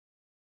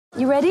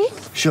You ready?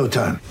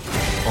 Showtime.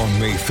 On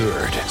May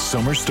 3rd,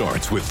 summer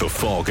starts with The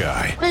Fall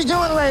Guy. Let's do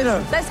it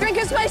later. Let's drink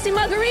a spicy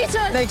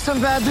margarita. Make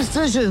some bad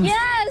decisions.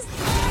 Yes!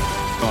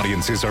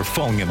 Audiences are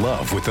falling in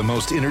love with the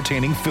most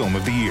entertaining film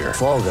of the year.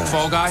 Fall Guy.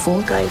 Fall Guy?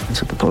 Fall guy.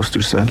 That's what the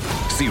poster said.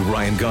 See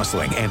Ryan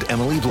Gosling and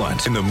Emily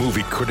Blunt in the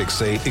movie critics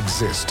say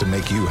exists to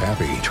make you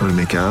happy. Trying to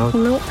make it out?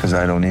 Nope. Because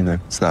I don't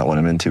either. It's not what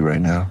I'm into right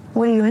now.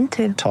 What are you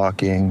into?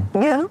 Talking.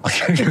 Yeah.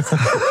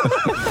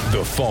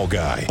 The Fall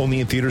Guy.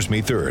 Only in theaters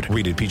May 3rd.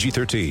 Rated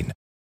PG-13.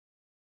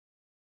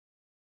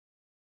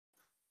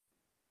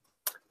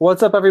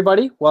 What's up,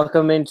 everybody?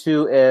 Welcome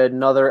into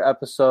another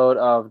episode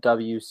of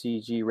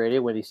WCG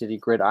Radio, Windy City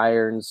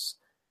Gridiron's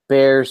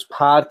Bears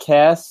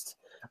podcast.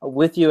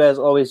 With you, as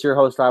always, your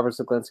host, Robert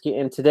Zaglinski.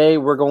 And today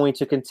we're going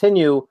to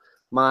continue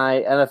my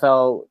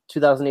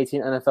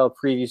 2018 NFL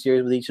preview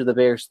series with each of the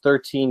Bears'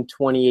 13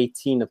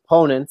 2018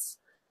 opponents.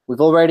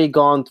 We've already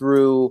gone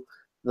through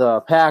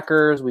the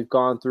Packers, we've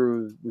gone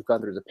through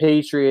the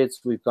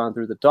Patriots, we've gone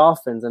through the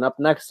Dolphins, and up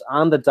next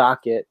on the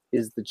docket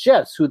is the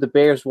Jets, who the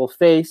Bears will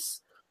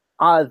face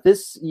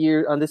this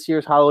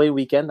year's Halloween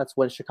weekend. That's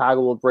when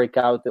Chicago will break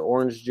out the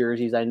orange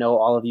jerseys. I know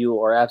all of you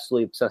are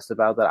absolutely obsessed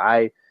about that.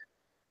 I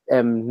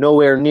am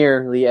nowhere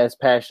nearly as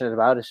passionate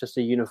about. It's just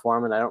a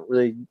uniform, and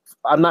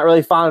I'm not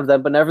really fond of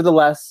them. But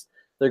nevertheless,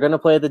 they're going to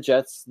play the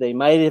Jets. They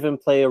might even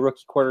play a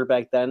rookie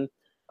quarterback then.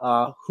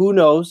 Who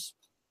knows?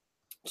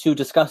 To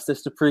discuss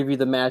this, to preview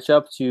the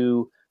matchup,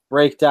 to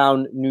break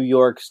down New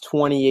York's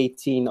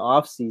 2018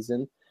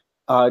 offseason.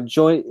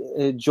 Joining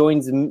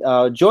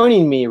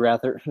me,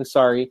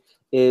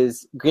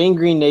 is Gang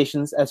Green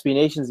Nations, SB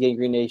Nations, Gang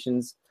Green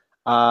Nations,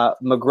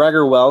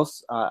 McGregor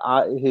Wells.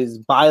 His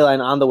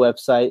byline on the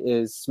website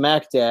is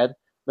Smack Dad.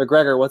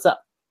 McGregor, what's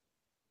up?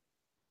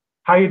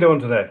 How you doing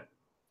today?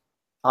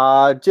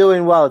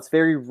 Doing well. It's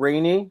very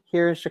rainy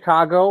here in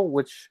Chicago,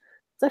 which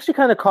it's actually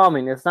kind of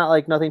calming. It's not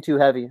like nothing too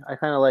heavy. I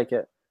kind of like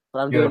it. But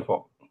I'm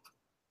beautiful.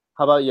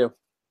 How about you?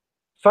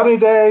 Sunny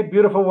day,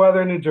 beautiful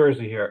weather in New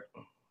Jersey here.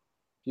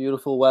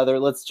 Beautiful weather.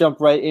 Let's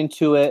jump right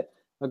into it.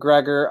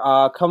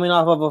 McGregor, coming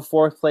off of a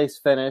 4th place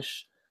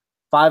finish,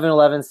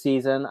 5-11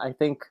 season. I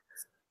think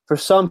for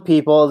some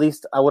people, at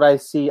least what I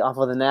see off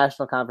of the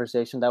national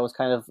conversation,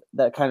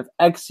 that kind of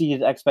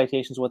exceeded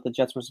expectations what the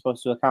Jets were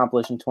supposed to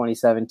accomplish in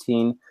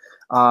 2017.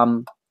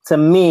 To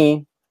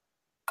me,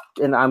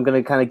 and I'm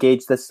going to kind of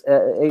gauge this,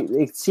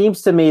 it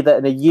seems to me that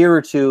in a year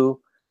or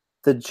two,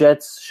 the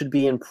Jets should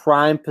be in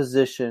prime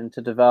position to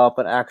develop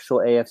an actual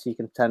AFC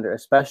contender,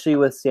 especially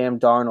with Sam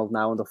Darnold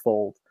now in the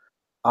fold.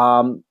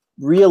 Yeah,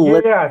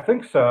 I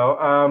think so.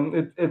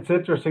 It's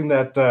interesting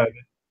that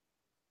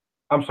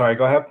I'm sorry,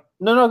 go ahead.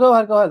 No, go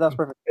ahead. That's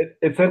perfect.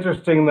 It's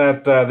interesting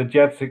that the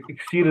Jets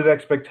exceeded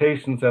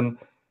expectations and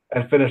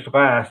finished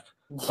last.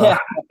 Yeah.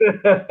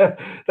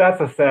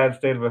 That's a sad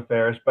state of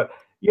affairs. But,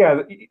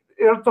 yeah,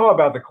 it's all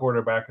about the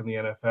quarterback in the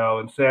NFL.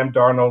 And Sam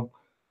Darnold,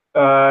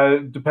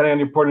 depending on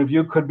your point of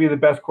view, could be the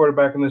best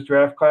quarterback in this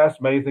draft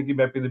class. Many think he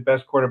might be the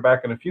best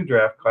quarterback in a few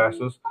draft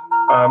classes.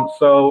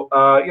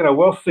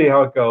 We'll see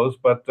how it goes.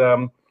 But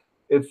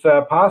it's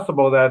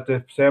possible that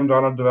if Sam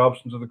Darnold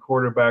develops into the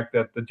quarterback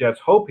that the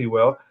Jets hope he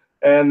will,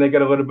 and they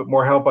get a little bit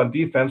more help on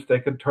defense, they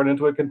could turn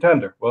into a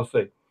contender. We'll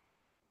see.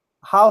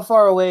 How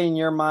far away in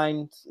your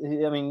mind?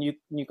 I mean,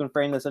 you can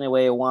frame this any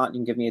way you want. You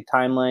can give me a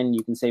timeline.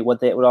 You can say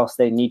what else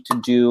they need to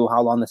do,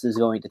 how long this is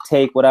going to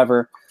take,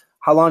 whatever.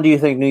 How long do you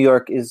think New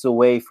York is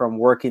away from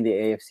working the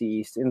AFC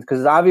East?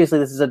 Because obviously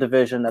this is a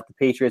division that the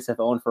Patriots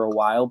have owned for a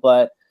while,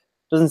 but it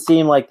doesn't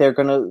seem like they're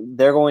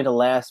going to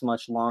last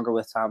much longer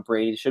with Tom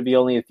Brady. It should be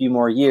only a few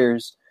more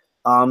years.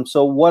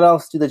 So what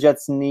else do the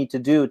Jets need to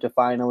do to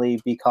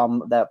finally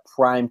become that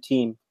prime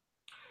team?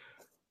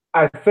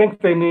 I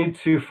think they need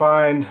to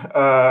find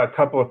a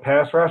couple of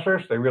pass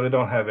rushers. They really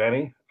don't have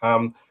any.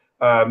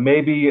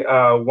 Maybe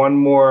one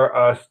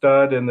more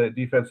stud in the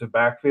defensive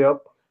backfield.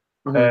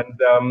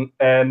 Mm-hmm.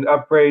 and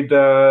upgrade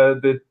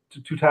the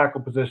 2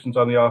 tackle positions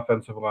on the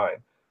offensive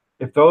line.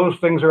 If those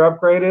things are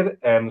upgraded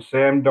and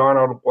Sam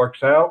Darnold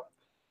works out,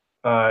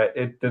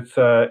 it's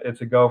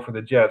a go for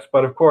the Jets.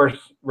 But of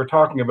course, we're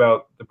talking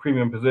about the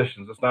premium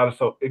positions. It's not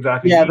so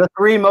exactly. Yeah, the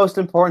 3 most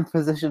important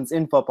positions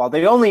in football.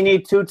 They only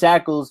need 2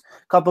 tackles,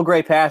 a couple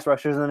great pass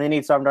rushers, and they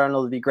need Sam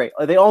Darnold to be great.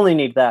 They only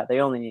need that.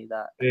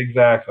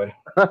 Exactly.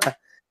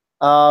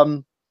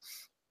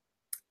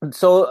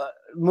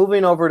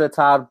 Moving over to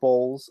Todd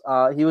Bowles,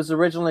 he was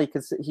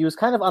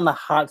kind of on the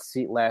hot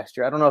seat last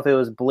year. I don't know if it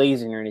was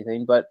blazing or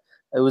anything, but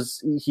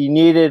he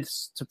needed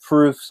to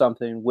prove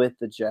something with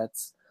the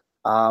Jets.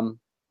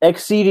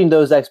 Exceeding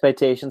those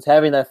expectations,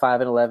 having that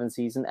 5-11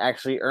 season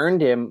actually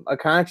earned him a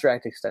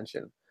contract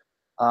extension.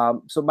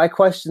 So my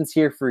questions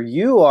here for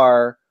you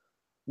are,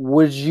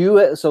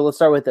 so let's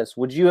start with this.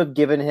 Would you have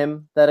given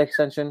him that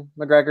extension,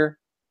 McGregor?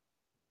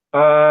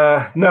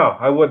 No,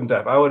 I wouldn't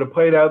have. I would have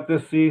played out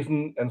this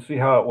season and see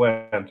how it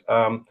went.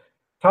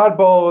 Todd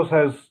Bowles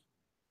has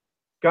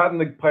gotten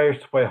the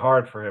players to play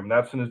hard for him.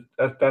 That's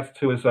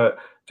to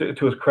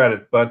his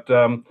credit. But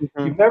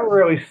you've never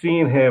really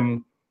seen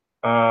him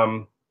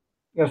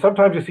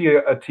sometimes you see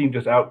a team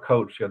just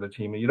out-coach the other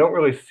team, and you don't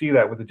really see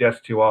that with the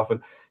Jets too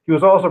often. He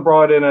was also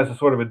brought in as a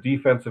sort of a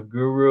defensive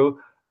guru,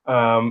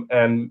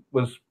 and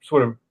was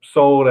sort of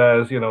sold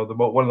as, one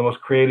of the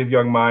most creative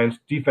young minds,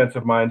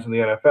 defensive minds in the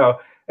NFL.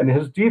 And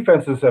his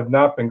defenses have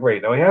not been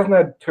great. Now, he hasn't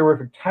had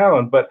terrific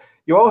talent, but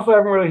you also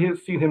haven't really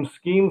seen him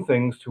scheme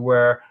things to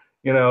where,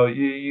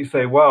 you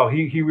say, well,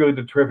 he really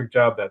did a terrific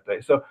job that day.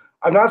 So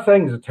I'm not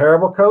saying he's a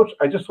terrible coach.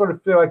 I just sort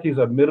of feel like he's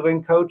a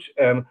middling coach,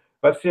 and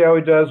let's see how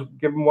he does.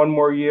 Give him one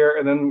more year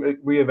and then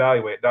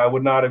reevaluate. Now, I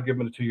would not have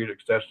given him a 2-year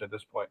extension at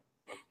this point.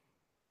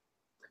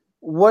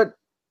 What,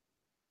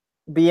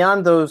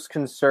 beyond those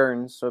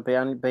concerns, so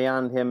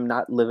beyond him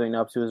not living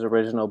up to his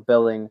original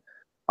billing,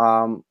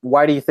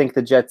 why do you think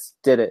the Jets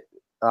did it?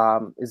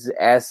 Is it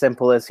as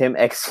simple as him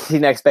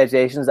exceeding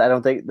expectations? I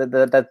don't think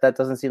that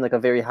doesn't seem like a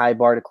very high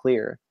bar to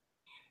clear.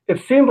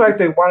 It seemed like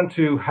they wanted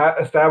to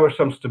establish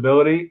some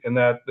stability in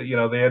that,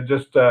 they had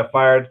just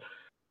fired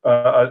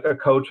a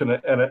coach and a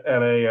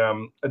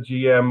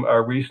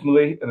GM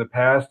recently in the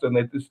past, and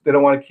they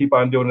don't want to keep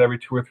on doing it every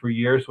 2 or 3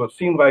 years. So it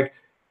seemed like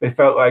they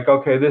felt like,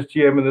 okay, this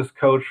GM and this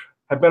coach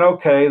have been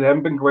okay. They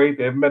haven't been great.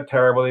 They haven't been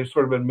terrible. They've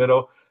sort of been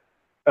middle.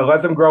 And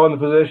let them grow in the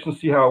position,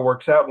 see how it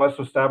works out, and let's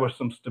establish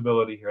some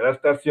stability here.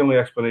 That's the only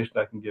explanation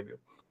I can give you.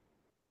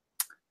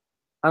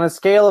 On a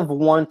scale of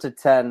 1 to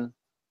 10,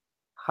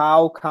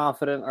 how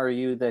confident are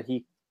you that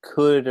he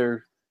could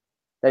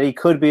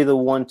be the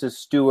one to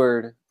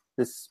steward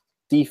this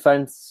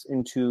defense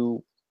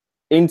into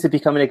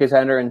becoming a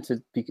contender and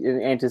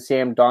to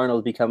Sam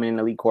Darnold becoming an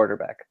elite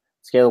quarterback?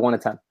 Scale of 1 to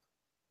 10.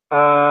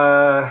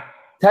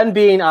 10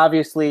 being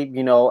obviously,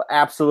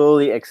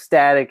 absolutely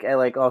ecstatic and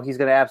like, oh, he's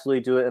going to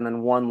absolutely do it. And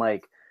then 1,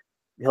 like,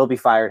 he'll be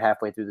fired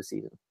halfway through the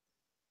season.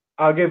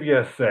 I'll give you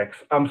a 6.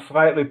 I'm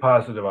slightly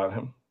positive on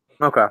him.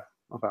 Okay.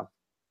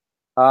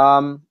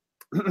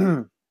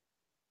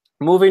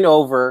 Moving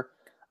over,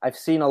 I've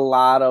seen a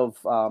lot of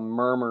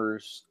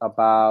murmurs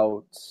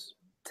about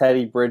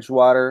Teddy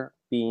Bridgewater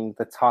being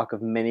the talk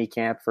of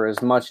minicamp for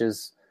as much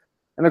as,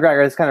 and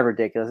McGregor, it's kind of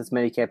ridiculous. It's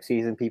minicamp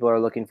season. People are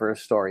looking for a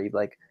story.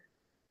 Like,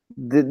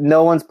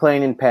 no one's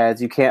playing in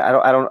pads. You can't.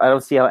 I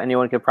don't see how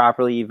anyone could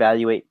properly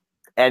evaluate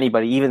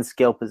anybody, even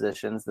skill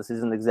positions. This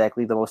isn't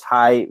exactly the most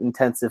high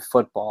intensive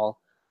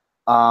football.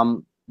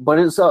 But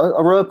it's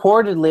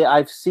reportedly,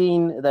 I've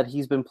seen that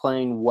he's been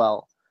playing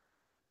well.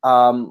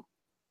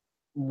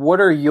 What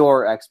are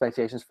your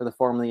expectations for the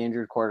formerly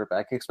injured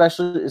quarterback,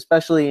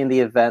 especially in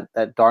the event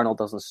that Darnold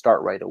doesn't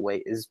start right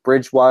away? Is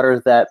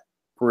Bridgewater that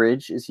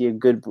bridge? Is he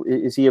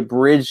a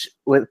bridge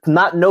with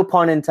no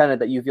pun intended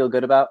that you feel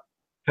good about?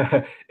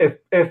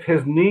 If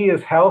his knee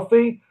is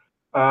healthy,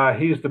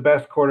 he's the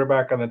best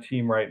quarterback on the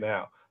team right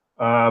now.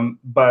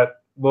 But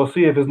we'll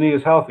see if his knee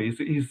is healthy.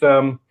 He's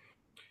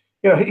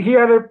he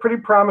had a pretty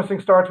promising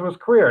start to his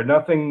career.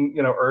 Nothing,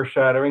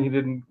 earth-shattering.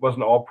 He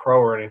wasn't all pro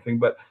or anything,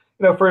 but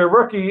for a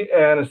rookie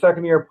and a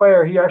second-year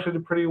player, he actually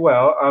did pretty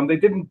well. They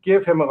didn't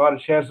give him a lot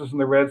of chances in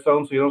the red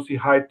zone, so you don't see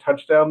high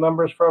touchdown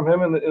numbers from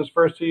him in his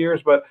first 2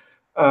 years. But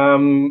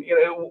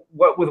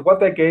with what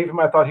they gave him,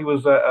 I thought he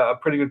was a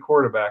pretty good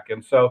quarterback.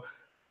 And so,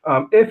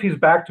 if he's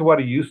back to what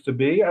he used to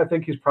be, I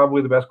think he's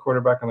probably the best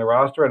quarterback on the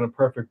roster and a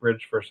perfect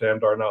bridge for Sam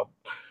Darnold.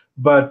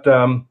 But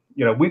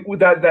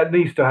that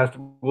knee still has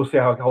to. We'll see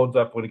how it holds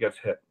up when he gets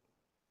hit.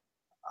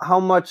 How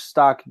much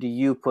stock do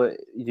you put?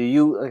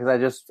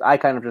 Because I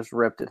kind of just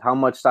ripped it. How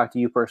much stock do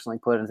you personally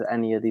put into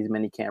any of these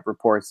mini camp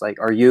reports?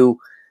 Like, are you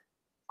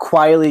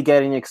quietly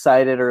getting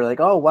excited, or like,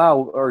 oh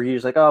wow, or are you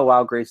just like, oh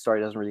wow, great story,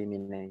 doesn't really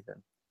mean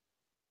anything?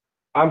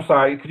 I'm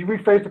sorry. Could you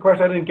rephrase the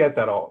question? I didn't get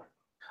that all.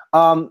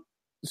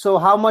 So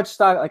how much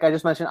stock, like I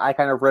just mentioned, I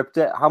kind of ripped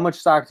it. How much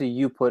stock do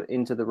you put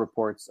into the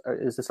reports?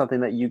 Is this something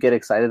that you get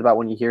excited about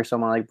when you hear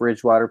someone like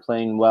Bridgewater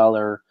playing well,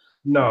 or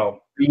no?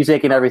 Are you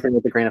taking everything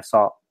with a grain of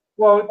salt?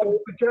 Well,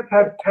 the Jets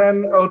had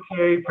 10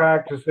 OTA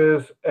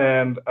practices,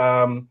 and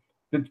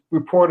the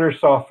reporters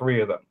saw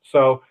 3 of them.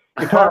 So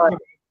you're talking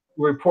about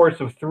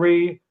reports of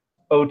 3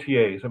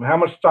 OTAs. I mean, how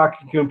much stock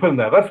can you put in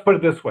that? Let's put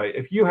it this way.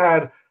 If you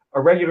had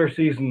a regular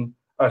season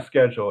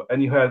schedule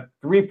and you had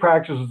 3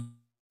 practices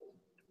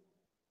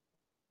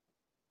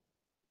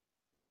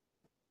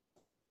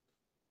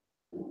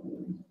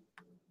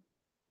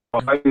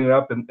lighting it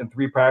up in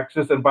 3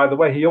 practices, and by the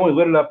way, he only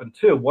lit it up in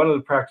 2. One of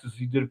the practices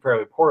he did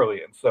fairly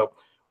poorly in. So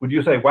would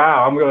you say,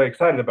 wow, I'm really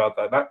excited about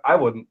that? I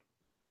wouldn't.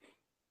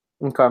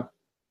 Okay.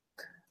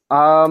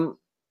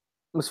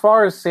 As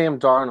far as Sam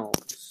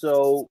Darnold,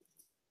 so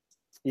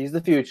he's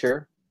the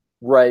future,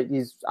 right?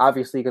 He's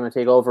obviously going to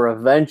take over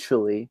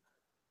eventually.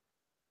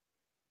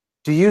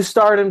 Do you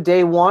start him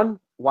day one?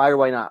 Why or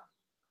why not?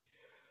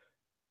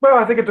 Well,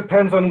 I think it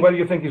depends on whether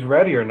you think he's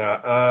ready or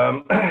not.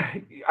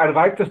 I'd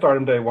like to start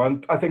him day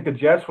one. I think the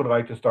Jets would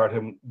like to start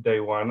him day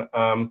one.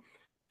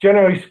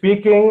 Generally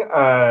speaking,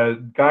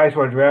 guys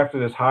who are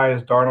drafted as high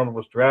as Darnold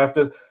was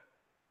drafted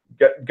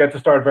get to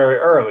start very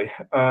early.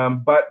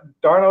 But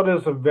Darnold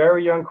is a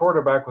very young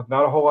quarterback with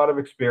not a whole lot of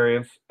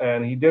experience,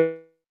 and he did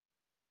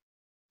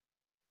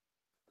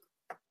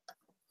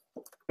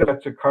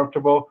get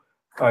comfortable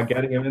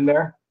getting him in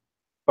there.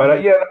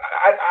 But yeah,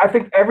 I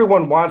think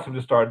everyone wants him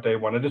to start day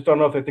one. I just don't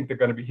know if they think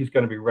he's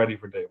going to be ready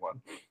for day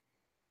one.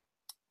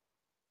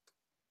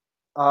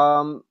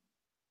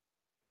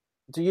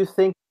 Do you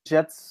think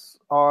Jets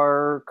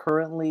are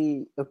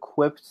currently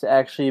equipped to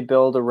actually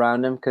build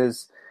around him?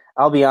 Because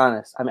I'll be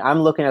honest, I mean,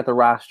 I'm looking at the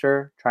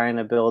roster, trying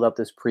to build up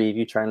this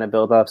preview, trying to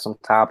build up some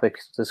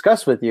topics to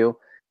discuss with you,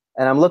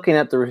 and I'm looking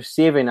at the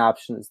receiving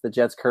options the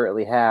Jets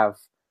currently have,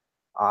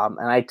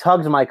 and I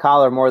tugged my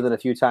collar more than a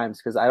few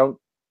times because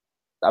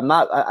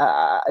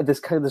this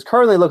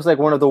currently looks like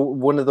one of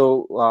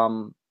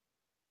the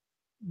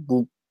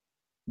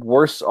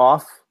worse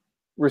off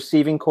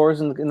receiving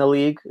cores in the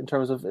league in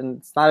terms of, and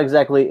it's not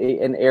exactly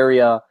an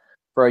area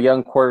for a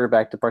young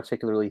quarterback to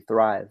particularly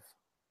thrive.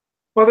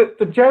 Well,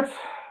 the Jets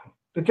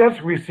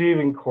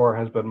receiving core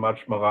has been much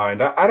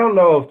maligned. I don't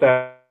know if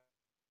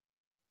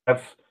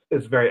that's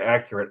very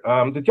accurate.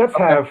 The Jets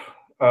have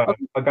a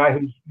guy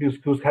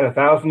who's had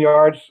 1,000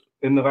 yards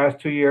in the last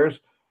 2 years,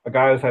 a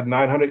guy who's had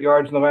 900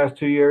 yards in the last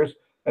 2 years,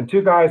 and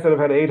two guys that have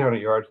had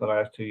 800 yards in the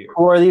last 2 years.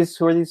 Who are these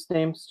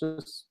names?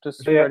 Just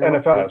the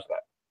NFL has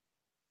that.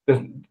 There's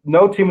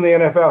no team in the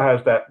NFL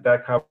has that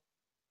coverage.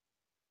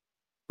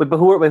 But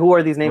who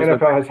are these names? The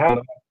NFL has had.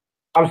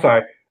 I'm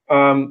sorry.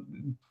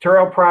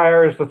 Terrell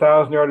Pryor is the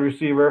 1,000-yard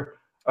receiver.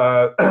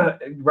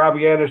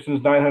 Robbie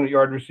Anderson's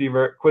 900-yard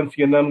receiver.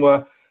 Quincy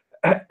Enunwa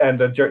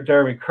and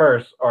Jeremy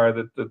Kearse are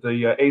the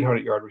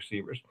 800-yard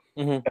receivers.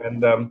 Mm-hmm.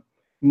 And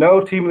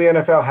no team in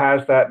the NFL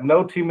has that.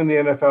 No team in the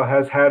NFL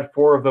has had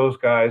four of those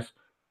guys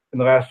in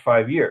the last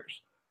 5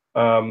 years.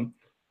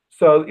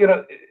 So,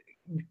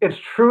 it's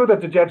true that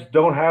the Jets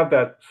don't have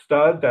that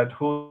stud, that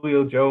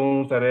Julio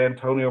Jones, that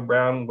Antonio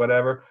Brown,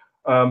 whatever,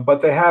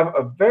 but they have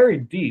a very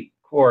deep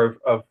core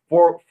of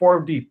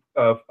four deep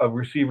of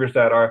receivers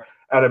that are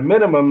at a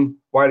minimum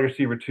wide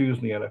receiver twos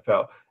in the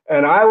NFL.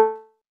 And at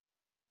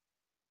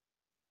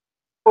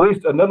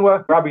least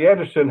Enunwa, Robbie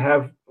Anderson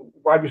have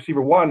wide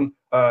receiver one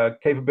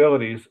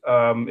capabilities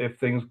if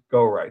things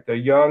go right. They're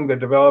young, they're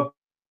developing,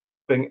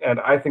 and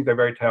I think they're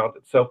very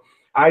talented. So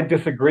I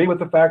disagree with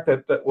the fact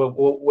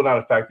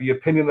the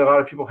opinion that a lot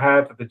of people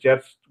have that the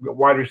Jets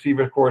wide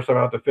receiver core is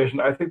somehow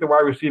deficient. I think the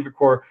wide receiver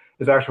core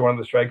is actually one of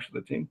the strengths of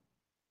the team.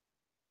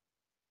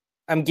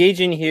 I'm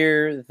gauging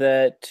here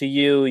that to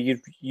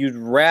you'd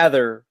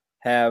rather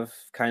have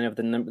kind of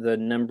the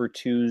number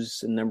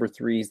twos and number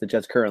threes the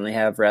Jets currently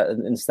have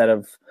instead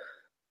of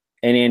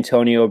any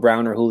Antonio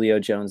Brown or Julio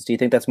Jones. Do you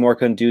think that's more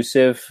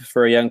conducive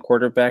for a young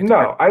quarterback?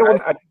 No, I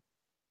don't.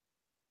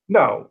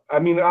 No, I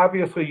mean,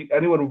 obviously,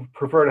 anyone would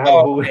prefer to have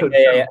a Julio Jones.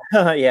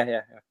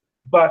 Yeah.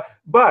 But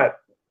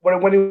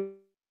when you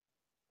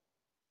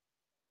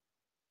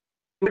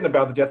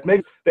about the Jets,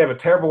 maybe they have a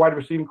terrible wide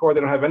receiving core. They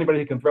don't have anybody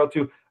he can throw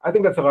to. I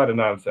think that's a lot of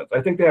nonsense. I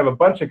think they have a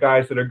bunch of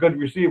guys that are good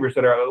receivers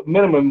that are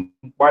minimum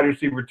wide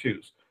receiver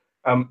twos.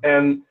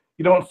 And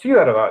you don't see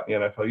that a lot in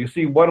the NFL. You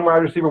see one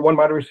wide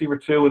receiver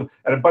two, and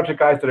a bunch of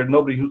guys that are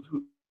nobody who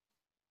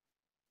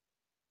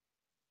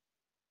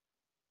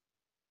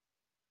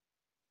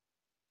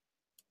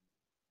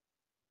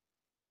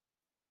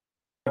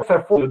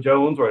except for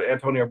Jones or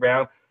Antonio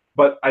Brown,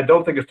 but I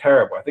don't think it's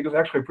terrible. I think it's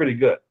actually pretty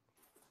good.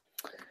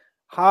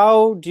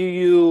 How do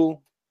you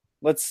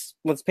let's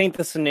paint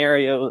the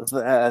scenario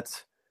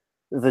that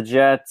the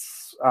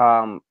Jets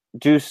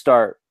do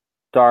start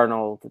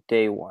Darnold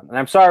day one. And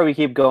I'm sorry we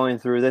keep going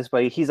through this,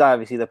 but he's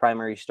obviously the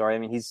primary story. I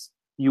mean,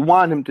 you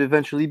want him to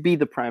eventually be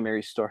the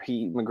primary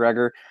story,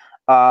 McGregor.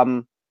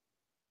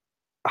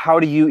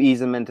 How do you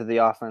ease him into the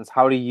offense?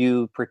 How do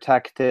you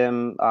protect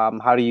him?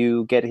 How do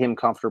you get him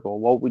comfortable?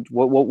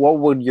 What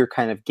would your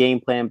kind of game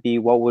plan be?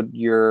 What would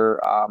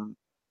your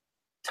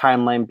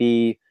timeline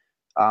be?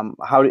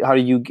 How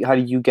do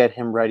you get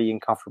him ready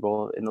and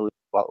comfortable in the league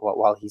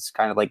while he's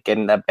kind of like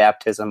getting that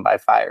baptism by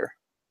fire?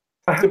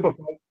 I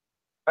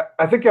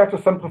think you have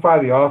to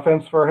simplify the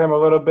offense for him a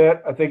little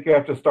bit. I think you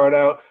have to start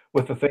out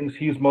with the things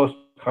he's most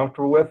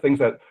comfortable with, things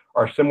that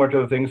are similar to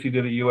the things he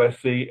did at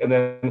USC, and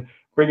then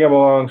bring him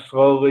along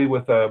slowly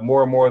with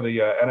more and more of the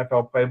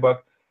NFL playbook.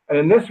 And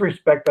in this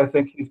respect, I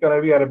think he's going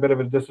to be at a bit of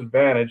a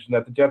disadvantage in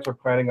that the Jets are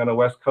planning on a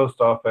West Coast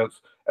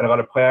offense and a lot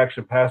of play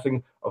action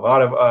passing, a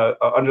lot of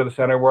under the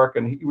center work,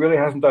 and he really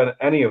hasn't done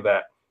any of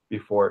that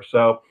before.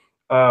 So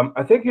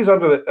I think he's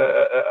under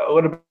a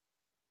little bit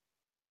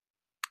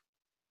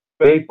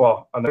of eight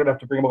ball, and they're going to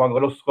have to bring him along a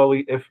little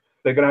slowly if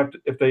they're going to have to,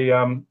 if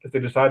they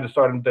decide to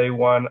start him day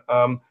one.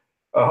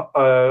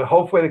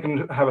 Hopefully they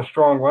can have a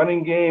strong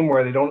running game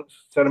where they don't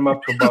set him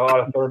up to a lot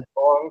of third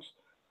longs.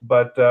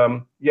 But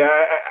I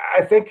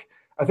think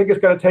it's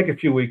going to take a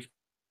few weeks.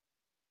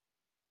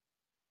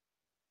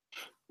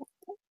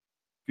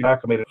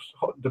 Acclimated,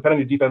 depending on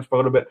your defense for a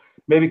little bit,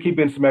 maybe keep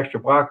in some extra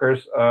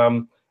blockers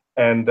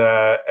and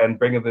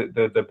bring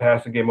the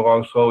passing game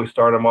along slowly.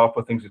 Start him off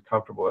with things he's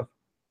comfortable with.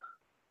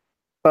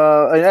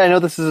 I know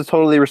this is a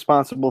totally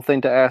responsible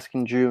thing to ask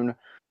in June.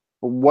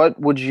 What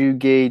would you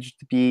gauge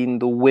being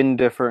the win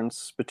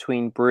difference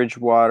between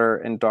Bridgewater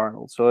and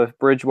Darnold? So if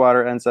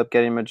Bridgewater ends up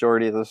getting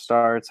majority of the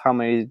starts, how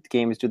many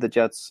games do the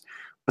Jets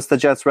what's the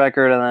Jets'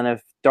 record? And then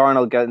if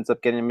Darnold ends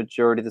up getting a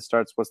majority of the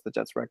starts, what's the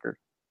Jets' record?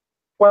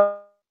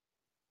 Well,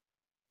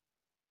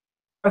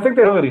 I think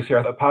the abilities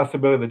here, the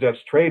possibility the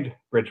Jets trade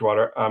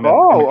Bridgewater and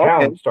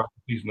McCown start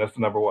the season. That's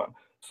the number one.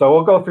 So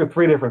we'll go through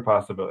three different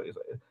possibilities.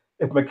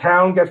 If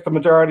McCown gets the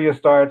majority of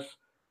starts,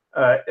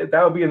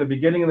 that would be in the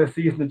beginning of the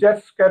season. The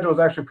Jets' schedule is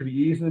actually pretty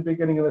easy in the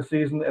beginning of the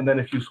season. And then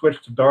if you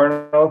switch to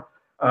Darnold,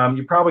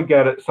 you probably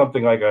get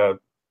something like 5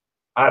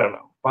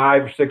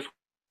 or 6.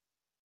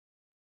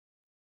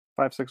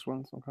 5-6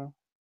 wins, okay.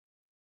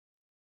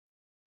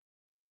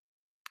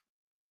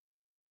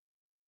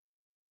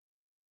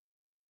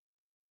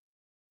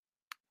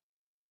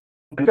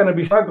 He's going to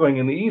be struggling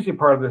in the easy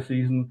part of the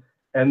season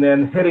and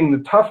then hitting the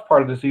tough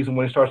part of the season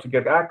when he starts to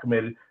get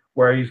acclimated,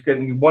 where he's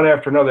getting one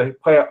after another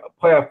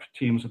playoff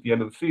teams at the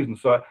end of the season.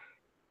 So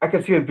I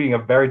can see it being a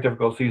very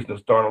difficult season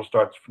as Darnold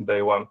starts from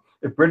day one.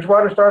 If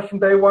Bridgewater starts from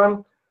day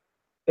one,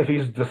 if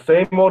he's the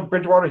same old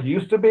Bridgewater he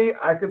used to be,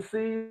 I could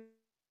see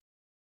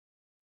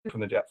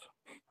from the Jets.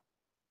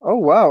 Oh,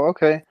 wow,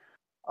 okay.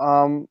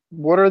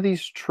 What are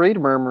these trade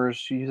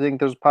murmurs? Do you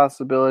think there's a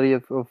possibility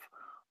of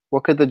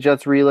what could the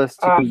Jets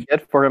realistically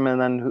get for him, and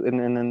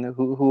then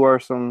who are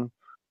some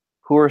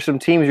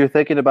teams you're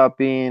thinking about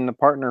being a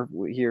partner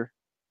here?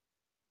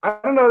 I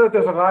don't know that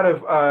there's a lot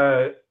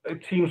of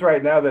teams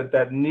right now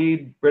that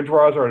need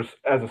Bridgewater as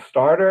a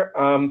starter.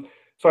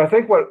 So I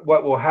think what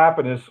will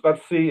happen is,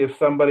 let's see if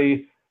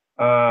somebody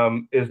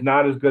is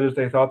not as good as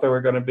they thought they were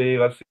going to be.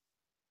 Let's see.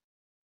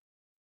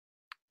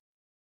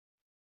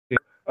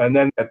 And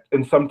then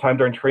in sometime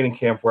during training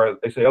camp where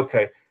they say,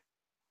 okay,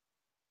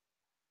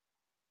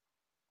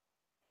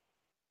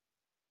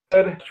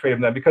 trade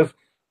him then, because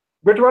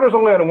Bridgewater's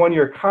only on a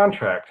 1-year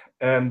contract,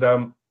 and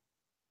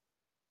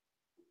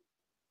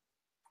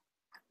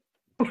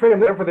trade him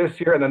there for this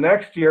year and the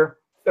next year.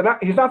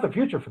 He's not the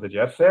future for the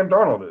Jets. Sam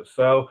Darnold is.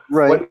 So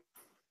right.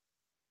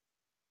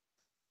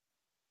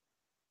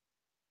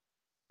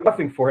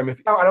 Nothing for him.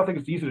 I don't think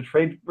it's easy to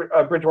trade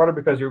Bridgewater,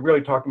 because you're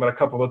really talking about a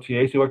couple of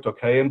OTAs he looked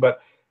okay in, but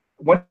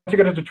once you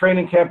get into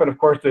training camp and of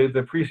course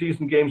the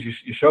preseason games,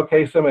 you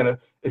showcase him, and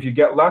if you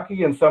get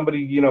lucky and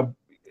somebody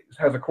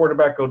has a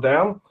quarterback go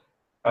down,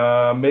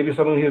 maybe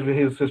suddenly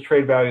his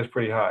trade value is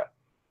pretty high.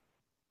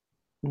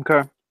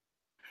 Okay.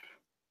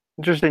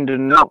 Interesting to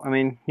know. I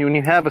mean, when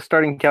you have a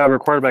starting caliber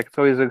quarterback, it's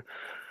always a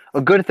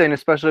good thing,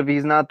 especially if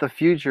he's not the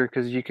future,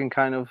 because you can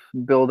kind of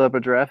build up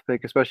a draft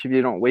pick, especially if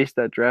you don't waste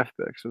that draft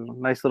pick. So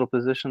nice little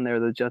position there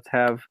the Jets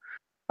have.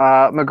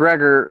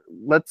 McGregor,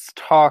 let's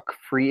talk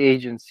free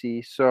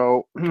agency.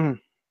 So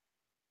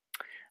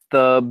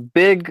the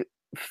big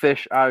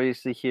fish,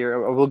 obviously,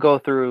 here, we'll go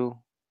through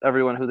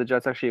everyone who the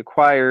Jets actually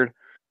acquired.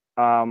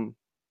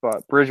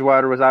 But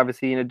Bridgewater was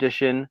obviously an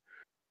addition.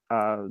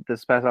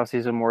 This past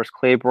offseason, Morris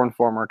Claiborne,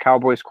 former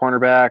Cowboys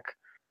cornerback,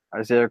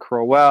 Isaiah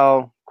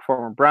Crowell,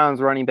 former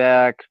Browns running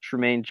back,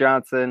 Trumaine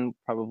Johnson,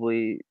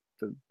 probably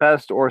the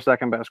best or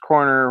second best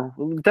corner,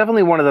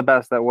 definitely one of the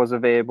best that was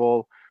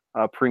available,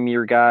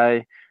 premier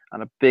guy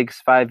on a big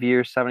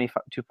 5-year,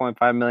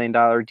 $72.5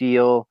 million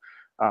deal.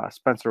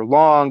 Spencer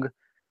Long,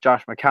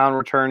 Josh McCown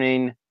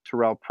returning,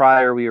 Terrell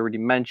Pryor, we already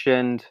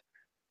mentioned.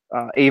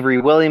 Avery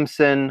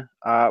Williamson,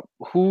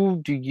 who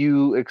do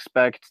you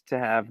expect to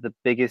have the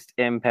biggest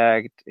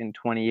impact in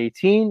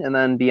 2018 and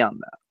then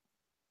beyond that?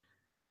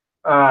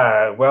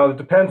 Well, it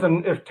depends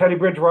on if Teddy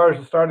Bridgewater is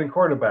the starting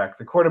quarterback.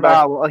 The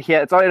quarterback.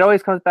 It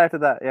always comes back to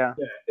that. Yeah.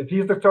 If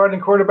he's the starting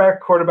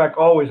quarterback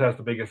always has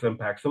the biggest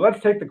impact. So let's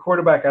take the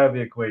quarterback out of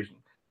the equation.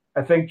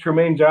 I think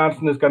Trumaine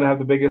Johnson is going to have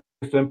the biggest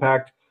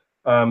impact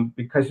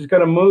because he's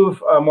going to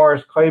move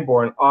Morris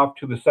Claiborne off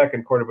to the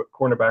second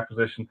cornerback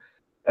position.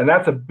 And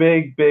that's a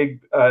big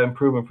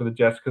improvement for the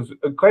Jets, because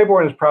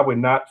Claiborne is probably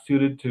not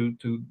suited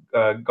to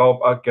go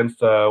up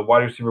against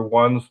wide receiver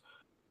ones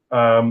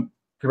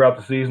throughout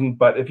the season.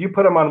 But if you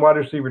put him on wide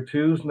receiver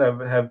twos and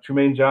have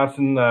Trumaine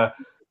Johnson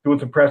doing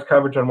some press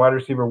coverage on wide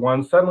receiver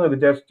ones, suddenly the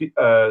Jets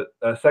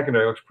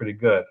secondary looks pretty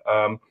good.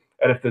 And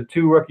if the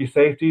two rookie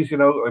safeties,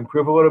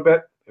 improve a little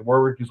bit, they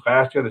were rookies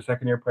last year, the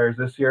second-year players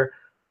this year,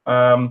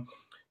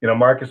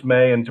 Marcus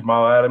May and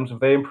Jamal Adams, if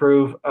they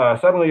improve,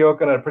 suddenly you're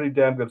looking at a pretty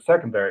damn good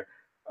secondary.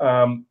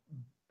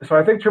 So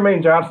I think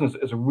Trumaine Johnson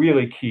is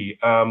really key.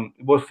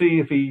 We'll see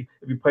if he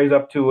plays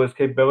up to his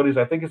capabilities.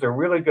 I think he's a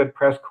really good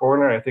press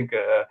corner. I think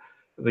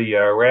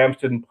the Rams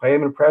didn't play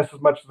him in press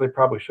as much as they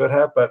probably should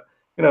have. But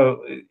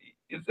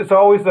it's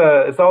always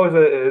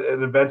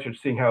an adventure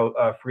seeing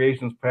how free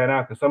agents pan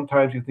out, because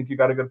sometimes you think you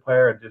got a good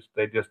player and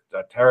they just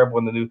terrible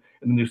in the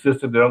new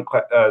system. They don't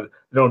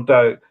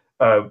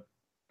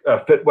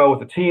fit well with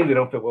the team. They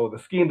don't fit well with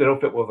the scheme. They don't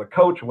fit well with the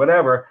coach or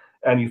whatever.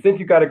 And you think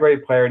you got a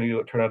great player, and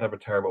you turn out to have a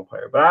terrible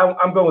player. But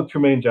I'm going with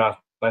Trumaine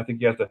Johnson. I think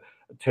he has a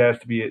chance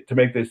to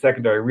make the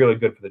secondary really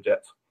good for the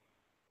Jets.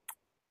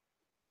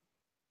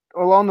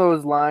 Along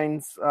those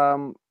lines,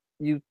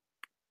 the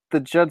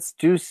Jets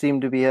do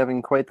seem to be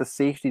having quite the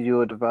safety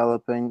duo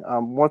developing.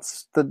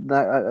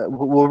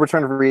 We'll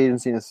return to free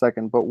agency in a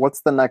second, but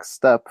what's the next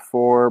step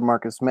for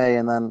Marcus May?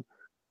 And then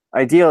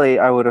ideally,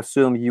 I would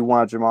assume you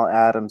want Jamal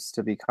Adams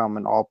to become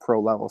an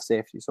all-pro level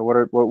safety. So what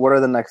are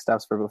the next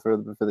steps for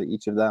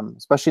each of them,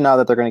 especially now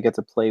that they're going to get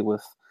to play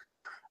with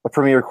a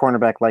premier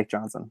cornerback like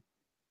Johnson?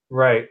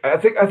 Right. I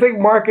think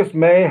Marcus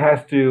May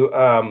has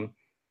to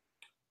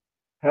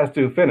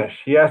finish.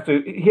 He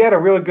had a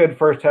really good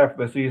first half of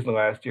the season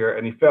last year,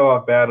 and he fell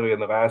off badly in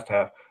the last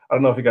half. I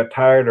don't know if he got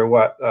tired or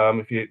what.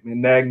 If he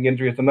nagging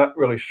injuries, I'm not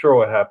really sure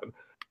what happened.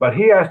 But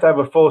he has to have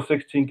a full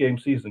 16-game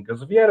season,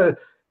 because if he had a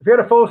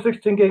full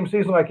 16-game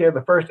season like he had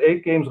the first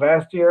 8 games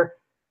last year,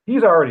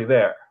 he's already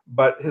there.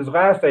 But his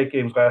last 8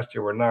 games last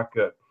year were not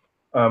good.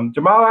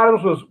 Jamal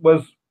Adams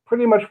was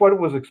pretty much what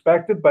was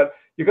expected, but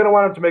you're going to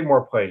want him to make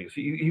more plays.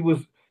 He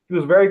was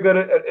very good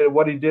at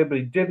what he did, but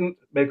he didn't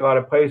make a lot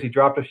of plays. He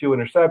dropped a few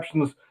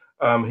interceptions.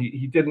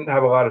 He didn't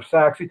have a lot of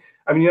sacks.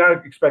 You're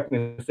not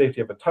expecting the safety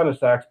to have a ton of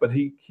sacks, but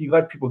he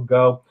let people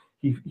go.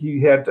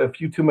 He had a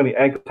few too many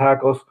ankle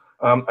tackles.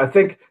 I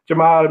think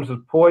Jamal Adams is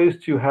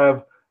poised to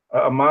have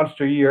a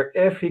monster year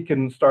if he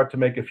can start to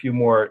make a few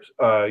more,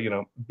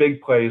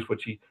 big plays,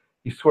 which he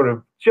sort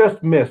of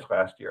just missed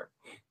last year.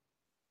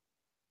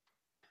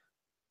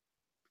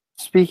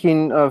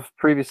 Speaking of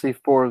previously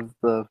for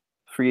the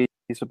free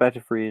agency, so back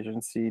to free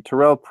agency,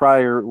 Terrell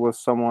Pryor was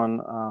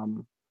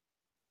someone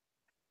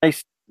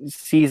nice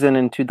season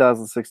in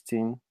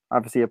 2016,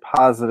 obviously a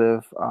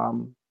positive,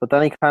 but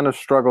then he kind of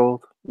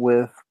struggled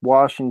with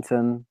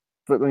Washington.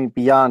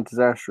 Beyond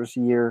disastrous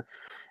year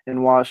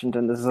in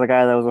Washington, this is a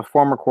guy that was a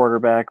former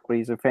quarterback, but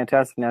he's a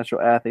fantastic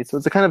natural athlete. So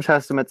it's a kind of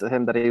testament to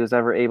him that he was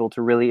ever able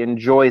to really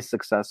enjoy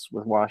success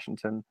with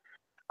Washington,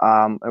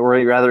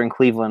 or rather in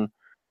Cleveland.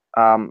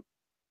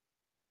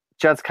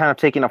 Jets kind of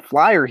taking a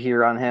flyer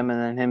here on him, and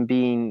then him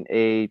being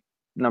a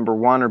number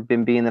one, or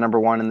being the number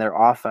one in their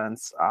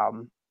offense.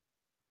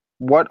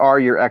 What are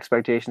your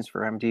expectations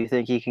for him? Do you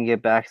think he can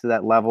get back to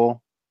that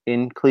level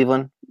in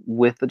Cleveland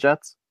with the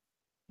Jets?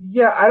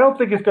 Yeah, I don't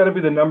think he's going to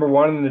be the number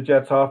one in the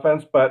Jets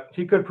offense, but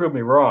he could prove me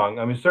wrong.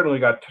 He's certainly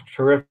got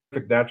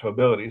terrific natural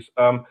abilities.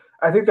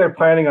 I think they're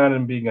planning on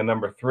him being a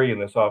number 3 in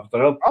this offense.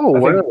 The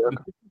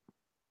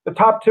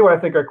top 2, I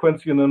think, are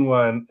Quincy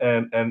Enunwa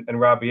and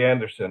Robbie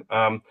Anderson.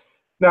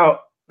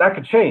 Now, that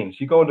could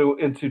change. You go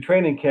into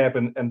training camp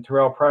and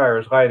Terrell Pryor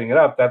is lighting it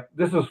up. That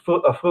this is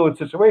a fluid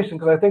situation,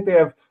 because I think they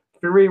have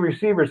 3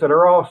 receivers that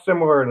are all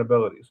similar in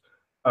abilities.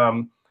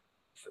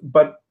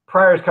 But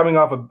Pryor's coming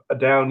off a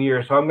down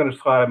year, so I'm going to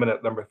slot him in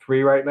at number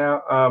 3 right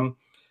now.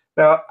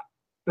 Now,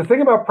 the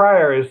thing about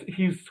Pryor is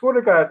he's sort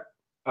of got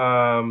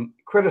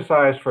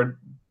criticized for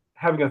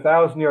having a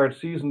 1,000-yard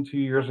season 2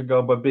 years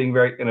ago, but being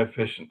very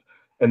inefficient,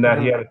 and that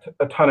he had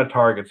a ton of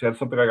targets. He had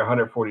something like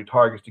 140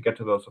 targets to get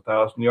to those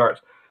 1,000 yards.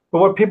 But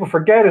what people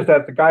forget is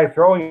that the guy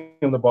throwing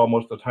him the ball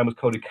most of the time was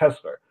Cody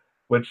Kessler,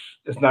 which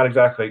is not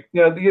exactly,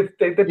 they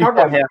talk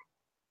about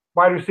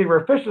wide receiver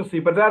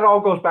efficiency, but that all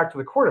goes back to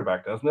the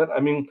quarterback, doesn't it?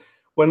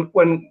 When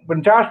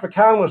Josh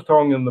McCown was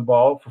throwing him the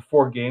ball for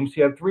 4 games,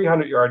 he had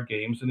 300-yard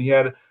games, and he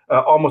had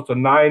almost a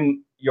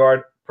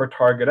 9-yard per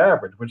target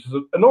average, which is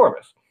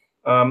enormous.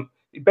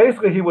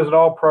 Basically, he was an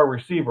all-pro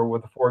receiver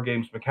with the 4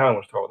 games McCown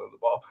was throwing him the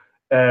ball,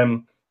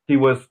 and he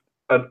was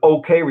an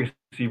okay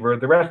receiver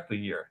the rest of the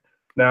year.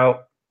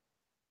 Now,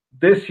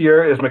 this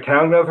year, is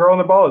McCown going to throw him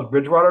the ball? Is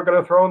Bridgewater going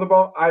to throw him the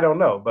ball? I don't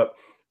know, but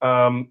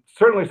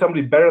certainly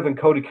somebody better than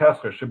Cody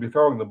Kessler should be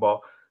throwing the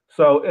ball.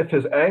 So if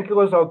his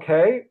ankle is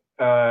okay,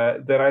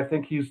 then I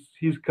think he's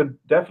could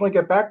definitely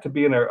get back to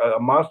being a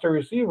monster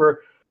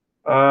receiver.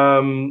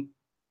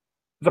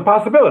 It's a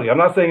possibility. I'm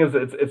not saying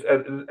it's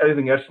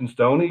anything etched in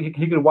stone.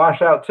 He could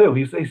wash out too.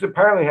 He's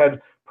apparently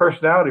had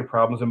personality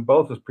problems in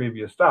both his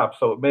previous stops,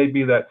 so it may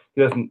be that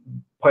he doesn't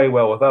play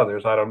well with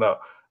others. I don't know.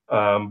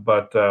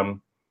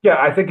 Yeah,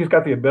 I think he's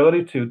got the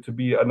ability to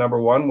be a number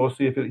 1. We'll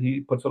see if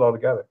he puts it all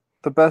together.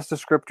 The best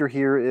descriptor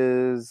here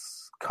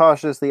is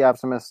cautiously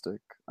optimistic,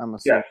 I'm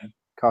assuming. Yes.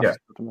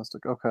 Cautiously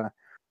optimistic. Okay.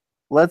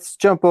 Let's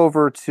jump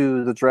over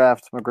to the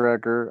draft,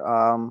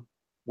 McGregor.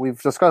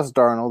 We've discussed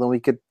Darnold, and we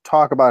could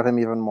talk about him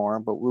even more,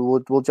 but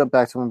we'll jump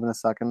back to him in a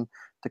second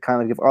to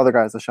kind of give other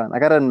guys a shine. I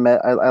got to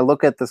admit, I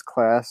look at this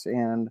class,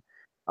 and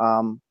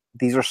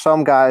these are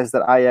some guys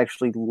that I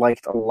actually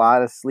liked a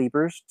lot as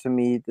sleepers. To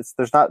me,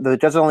 the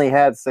Jets only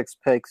had 6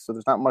 picks, so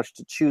there's not much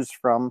to choose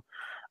from.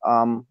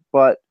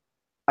 But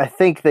I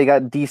think they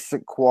got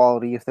decent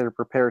quality if they're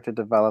prepared to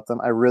develop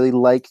them. I really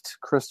liked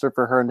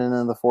Christopher Herndon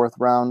in the 4th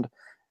round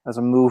as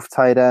a move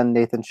tight end.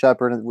 Nathan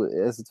Shepard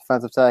as a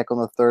defensive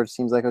tackle in the 3rd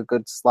seems like a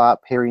good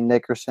slot. Perry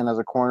Nickerson as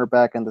a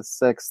cornerback in the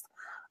 6th.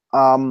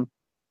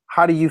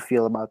 How do you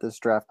feel about this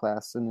draft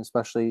class, and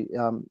especially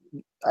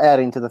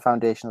adding to the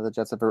foundation that the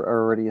Jets are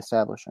already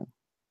establishing?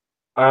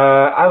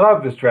 I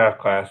love this draft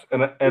class,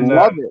 and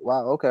love it.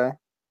 Wow. Okay.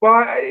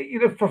 Well,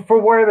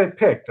 for where they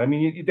picked, they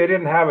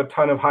didn't have a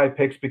ton of high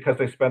picks because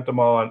they spent them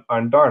all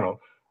on Darnold,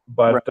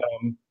 but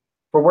right.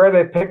 For where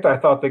they picked, I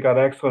thought they got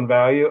excellent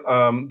value.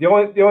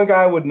 The only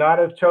guy I would not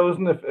have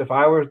chosen if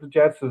I was the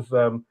Jets is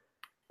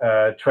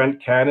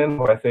Trent Cannon,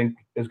 who I think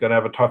is going to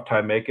have a tough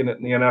time making it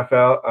in the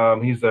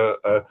NFL. He's a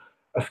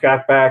a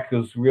scat back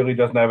who really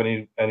doesn't have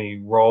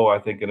any role, I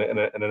think, in an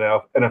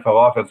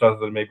NFL offense other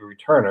than maybe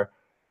returner.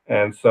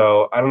 And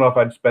so I don't know if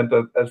I'd spent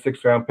a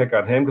 6th round pick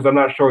on him because I'm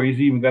not sure he's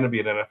even going to be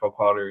an NFL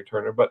quality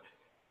returner. But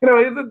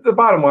the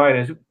bottom line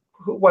is,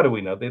 what do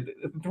we know?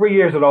 3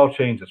 years, it all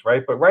changes,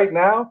 right? But right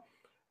now,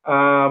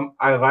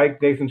 I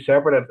like Nathan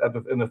Shepard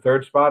in the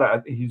 3rd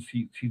spot. He's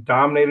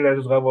dominated at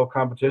his level of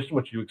competition,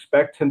 which you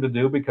expect him to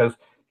do because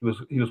he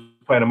was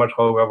playing a much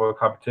lower level of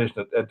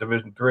competition at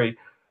Division III.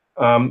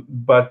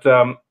 But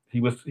he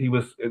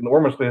was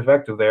enormously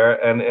effective there,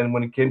 and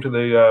when it came to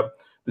the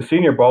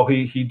Senior Bowl,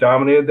 he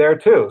dominated there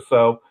too.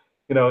 So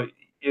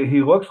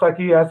he looks like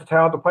he has the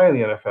talent to play in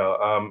the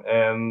NFL.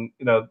 And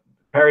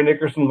Perry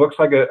Nickerson looks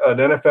like an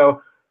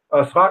NFL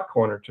slot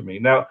corner to me.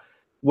 Now,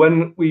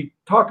 when we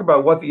talk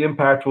about what the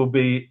impact will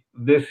be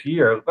this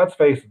year, let's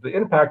face it, the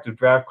impact of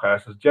draft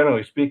classes,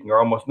 generally speaking, are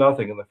almost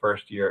nothing in the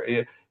first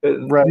year.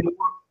 Right.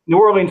 New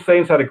Orleans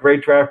Saints had a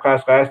great draft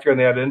class last year and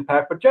they had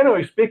impact, but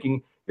generally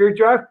speaking, your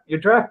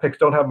draft picks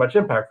don't have much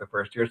impact the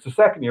first year. It's the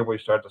second year where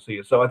you start to see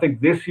it. So I think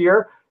this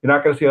year you're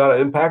not going to see a lot of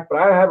impact, but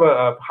I have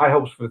high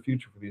hopes for the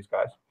future for these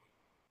guys.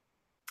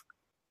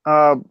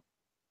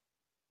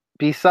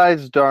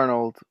 Besides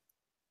Darnold,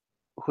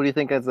 who do you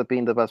think ends up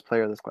being the best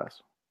player of this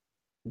class?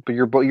 But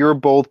your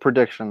bold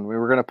prediction. We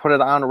were going to put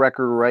it on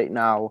record right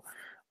now.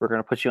 We're going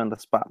to put you on the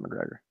spot,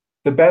 McGregor.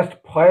 The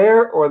best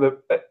player, or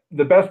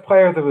the best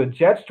player of the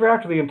Jets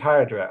draft, or the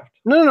entire draft?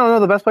 No.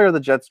 The best player of the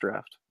Jets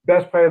draft.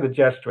 Best player of the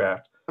Jets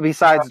draft.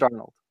 Besides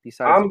Darnold.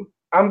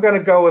 I'm going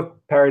to go with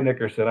Perry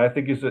Nickerson. I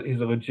think he's a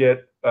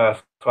legit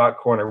slot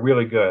corner,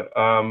 really good.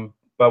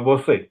 But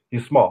we'll see.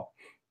 He's small.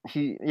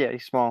 He's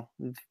small.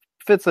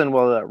 Fits in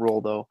well to that role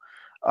though.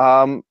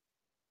 I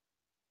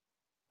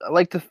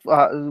like to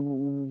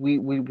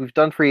we've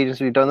done free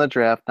agency, we've done the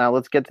draft. Now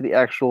let's get to the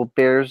actual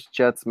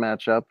Bears-Jets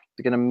matchup.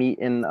 They're going to meet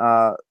in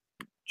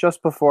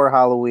just before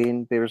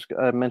Halloween. Bears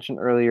mentioned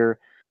earlier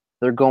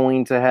they're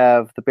going to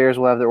have the Bears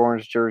will have their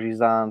orange jerseys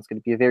on. It's going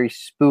to be a very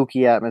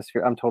spooky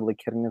atmosphere. I'm totally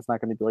kidding. It's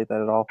not going to be like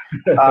that at all.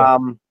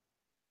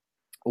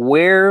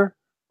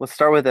 Let's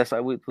start with this.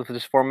 Let's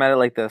just format it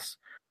like this.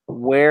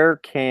 What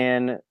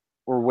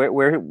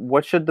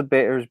should the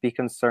Bears be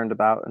concerned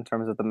about in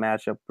terms of the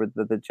matchup where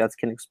the Jets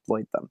can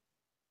exploit them?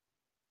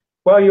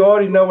 Well, you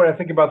already know what I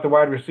think about the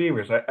wide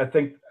receivers. I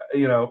think,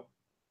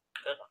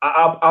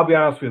 I'll be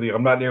honest with you.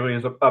 I'm not nearly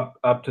as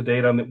up to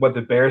date on what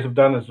the Bears have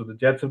done as what the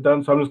Jets have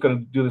done. So I'm just going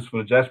to do this from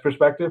the Jets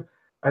perspective.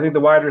 I think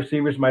the wide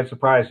receivers might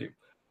surprise you.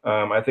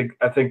 I think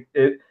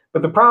it,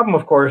 but the problem,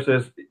 of course,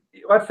 is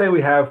let's say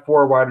we have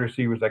 4 wide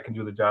receivers that can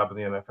do the job in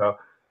the NFL.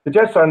 The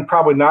Jets are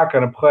probably not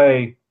going to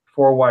play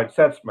 4 wide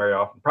sets very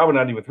often, probably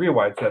not even 3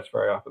 wide sets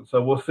very often.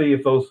 So we'll see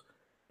if those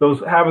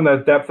having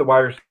that depth at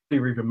wide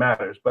receiver even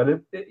matters. But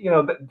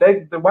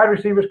the wide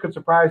receivers could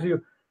surprise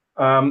you,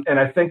 and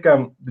I think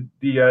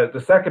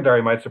the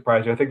secondary might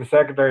surprise you. I think the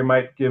secondary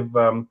might give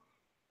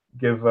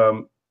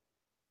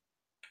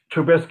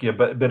Trubisky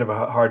a bit of a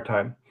hard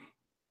time.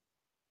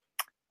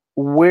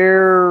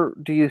 Where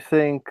do you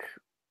think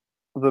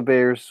the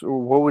Bears?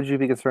 What would you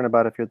be concerned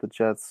about if you're the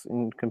Jets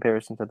in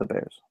comparison to the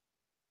Bears?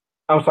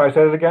 I'm sorry,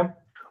 say it again.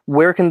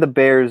 Where can the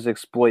Bears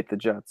exploit the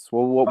Jets?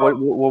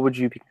 What would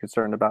you be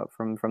concerned about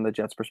from the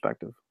Jets'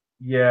 perspective?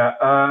 Yeah,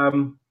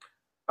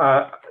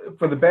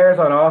 for the Bears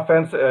on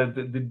offense,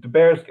 the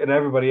Bears and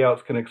everybody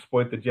else can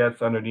exploit the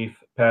Jets underneath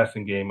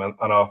passing game on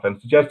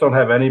offense. The Jets don't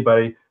have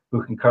anybody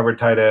who can cover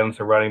tight ends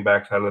or running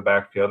backs out of the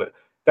backfield.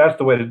 That's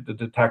the way to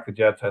attack the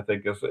Jets, I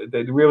think, is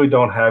they really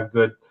don't have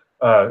good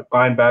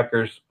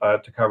linebackers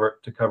to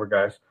cover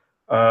guys.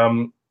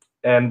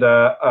 And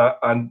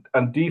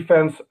on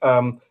defense,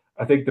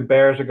 I think the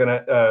Bears are going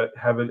to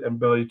have an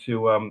ability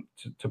to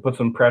put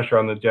some pressure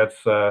on the Jets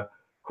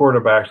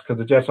quarterbacks because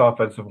the Jets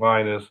offensive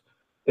line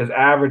is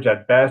average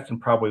at best and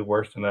probably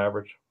worse than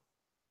average.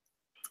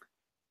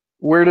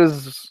 Where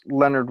does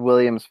Leonard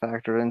Williams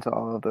factor into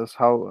all of this?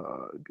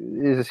 How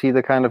is he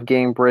the kind of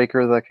game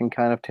breaker that can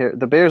kind of tear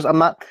the Bears? I'm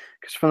not,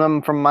 because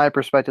from my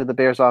perspective, the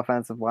Bears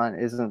offensive line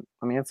isn't.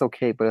 I mean, it's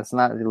okay, but it's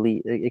not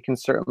elite. It can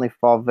certainly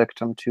fall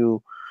victim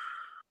to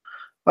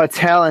a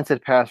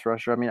talented pass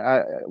rusher. I mean,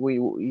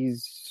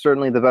 he's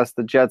certainly the best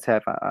the Jets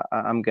have.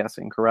 I'm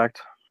guessing, correct?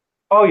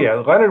 Oh yeah,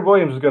 Leonard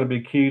Williams is going to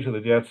be key to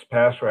the Jets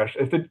pass rush.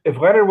 If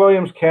Leonard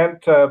Williams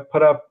can't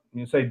put up,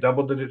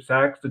 double-digit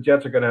sacks, the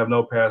Jets are going to have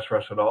no pass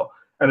rush at all.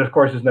 And of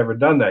course, he's never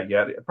done that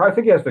yet. I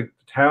think he has the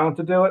talent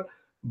to do it,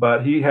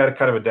 but he had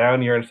kind of a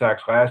down year in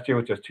sacks last year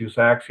with just 2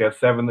 sacks. He had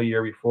 7 the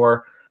year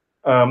before.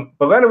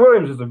 But Leonard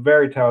Williams is a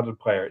very talented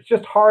player. It's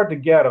just hard to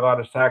get a lot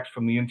of sacks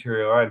from the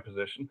interior line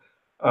position.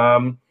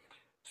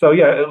 So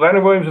yeah,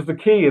 Leonard Williams is the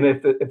key, and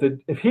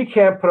if he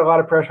can't put a lot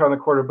of pressure on the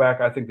quarterback,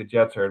 I think the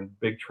Jets are in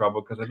big trouble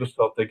because I just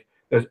don't think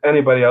there's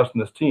anybody else in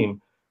this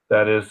team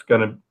that is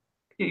going to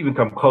even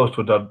come close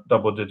to a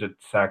double-digit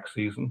sack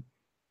season.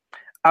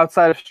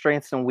 Outside of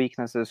strengths and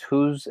weaknesses,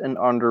 who's an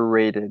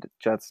underrated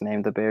Jets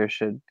name the Bears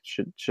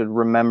should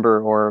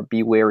remember or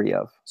be wary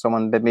of?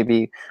 Someone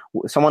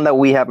that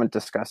we haven't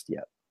discussed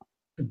yet.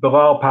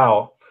 Bilal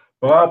Powell.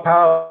 Bilal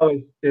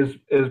Powell is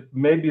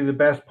maybe the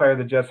best player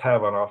the Jets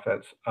have on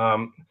offense.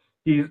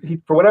 He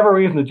for whatever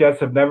reason the Jets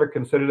have never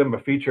considered him a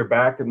feature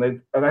back,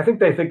 and I think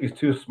they think he's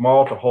too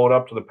small to hold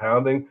up to the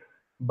pounding.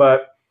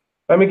 But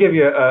let me give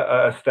you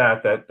a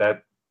stat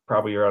that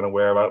probably you're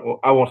unaware of.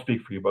 I won't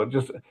speak for you, but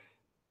just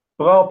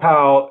Bilal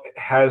Powell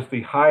has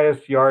the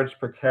highest yards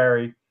per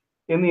carry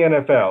in the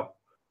NFL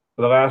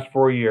for the last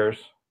 4 years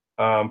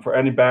for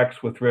any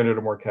backs with 300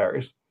 or more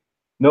carries.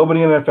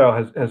 Nobody in the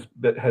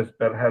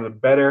NFL had a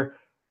better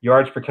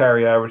yards per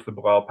carry average than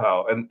Bilal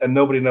Powell, and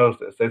nobody knows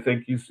this. They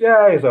think he's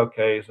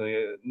okay. So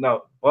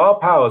no, Bilal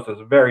Powell is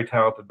a very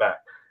talented back.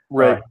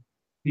 Right.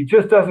 He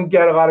just doesn't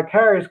get a lot of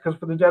carries because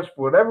for the Jets,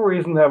 for whatever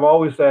reason, have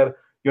always said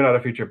you're not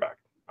a feature back.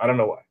 I don't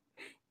know why.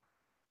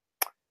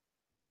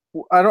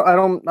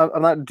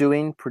 I'm not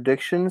doing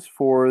predictions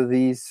for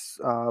these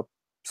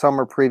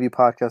summer preview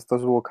podcasts.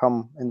 Those will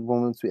come in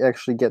once we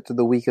actually get to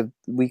the week of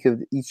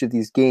each of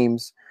these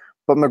games.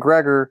 But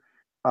McGregor,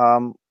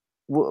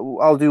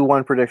 I'll do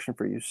one prediction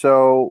for you.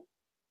 So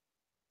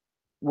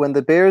when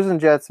the Bears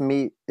and Jets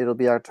meet, it'll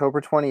be October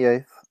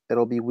 28th.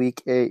 It'll be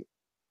week 8.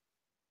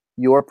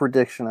 Your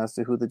prediction as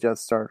to who the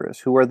Jets starter is.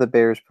 Who are the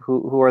Bears?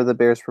 Who are the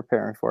Bears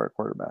preparing for at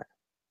quarterback?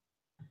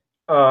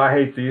 Oh, I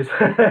hate these.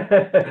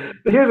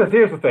 Here's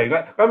the thing.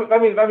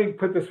 Let me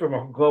put this from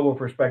a global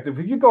perspective.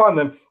 If you go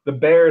on the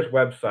Bears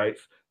websites,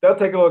 they'll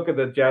take a look at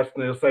the Jets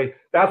and they'll say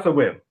that's a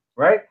win,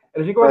 right?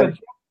 And if you go on the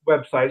Jets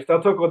websites,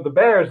 they'll take a look at the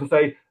Bears and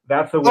say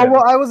that's a win. Oh,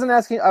 well, I wasn't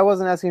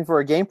asking for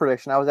a game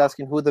prediction. I was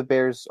asking who the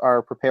Bears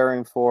are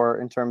preparing for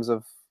in terms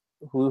of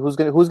who's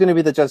going to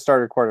be the Jets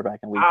starter quarterback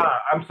in week 8.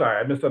 I'm sorry,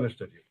 I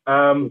misunderstood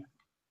you.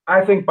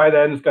 I think by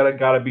then it's got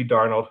to be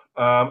Darnold.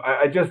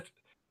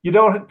 You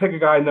don't pick a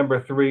guy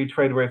number 3,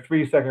 trade away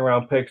 3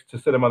 second-round picks to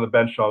sit him on the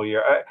bench all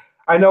year.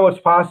 I know it's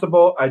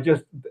possible. I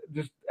just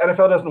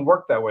NFL doesn't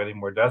work that way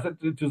anymore, does it?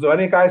 Do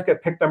any guys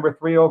get picked number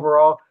 3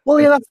 overall?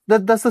 Well, yeah,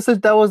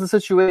 that was the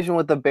situation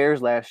with the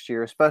Bears last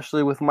year,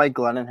 especially with Mike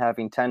Glennon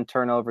having 10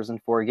 turnovers in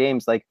 4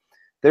 games. Like,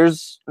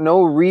 there's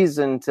no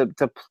reason to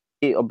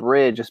play a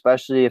bridge,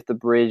 especially if the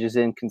bridge is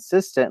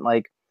inconsistent.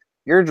 Like,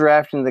 you're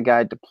drafting the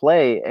guy to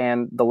play,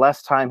 and the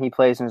less time he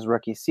plays in his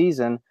rookie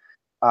season,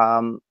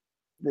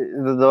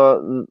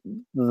 the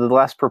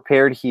less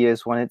prepared he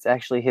is when it's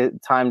actually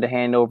time to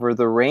hand over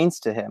the reins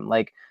to him.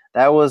 Like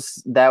that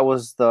was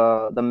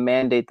the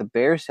mandate the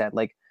Bears had.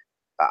 Like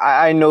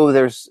I know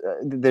there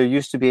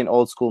used to be an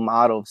old school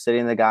model of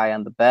sitting the guy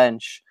on the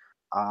bench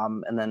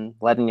and then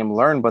letting him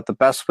learn, but the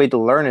best way to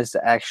learn is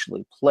to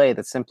actually play.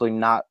 That's simply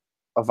not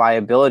a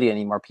viability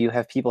anymore.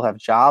 People have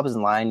jobs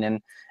in line,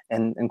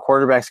 and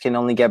quarterbacks can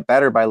only get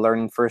better by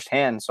learning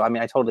firsthand. So I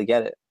mean, I totally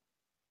get it.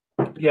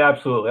 Yeah,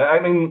 absolutely. I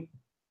mean,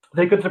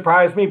 they could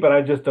surprise me, but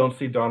I just don't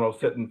see Darnold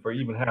sitting for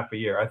even half a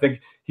year. I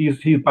think he's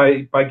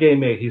by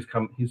game 8 he's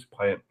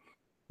playing.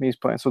 He's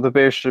playing. So the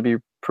Bears should be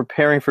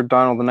preparing for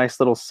Darnold. A nice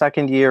little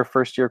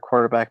first year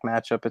quarterback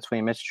matchup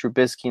between Mitch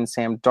Trubisky and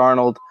Sam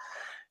Darnold.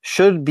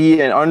 Should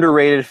be an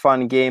underrated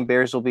fun game.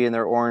 Bears will be in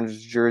their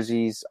orange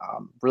jerseys.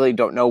 Really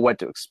don't know what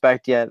to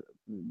expect yet.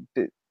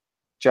 The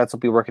Jets will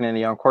be working in a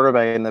young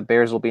quarterback, and the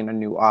Bears will be in a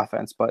new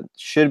offense. But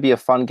should be a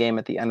fun game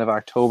at the end of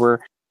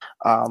October.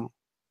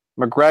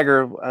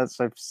 McGregor, as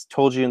I've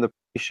told you in the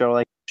pre-show,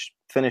 like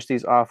finish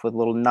these off with a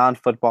little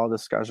non-football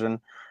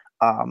discussion.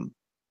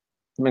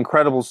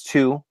 Incredibles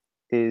 2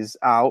 is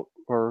out,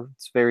 or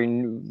it's very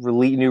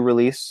new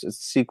release. It's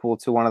a sequel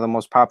to one of the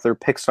most popular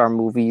Pixar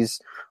movies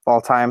of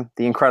all time,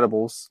 The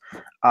Incredibles.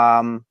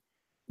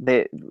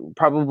 They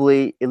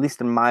probably, at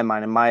least in my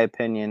mind, in my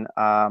opinion,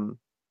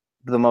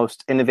 the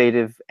most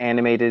innovative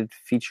animated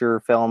feature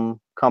film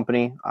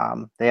company.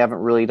 They haven't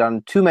really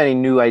done too many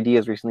new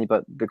ideas recently,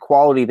 but the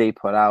quality they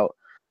put out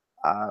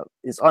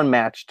is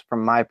unmatched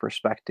from my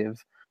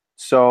perspective.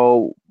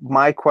 So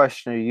my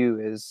question to you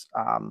is,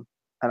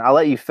 and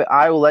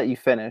I will let you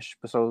finish.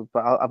 But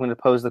I'm going to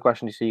pose the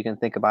question to you so you can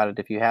think about it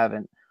if you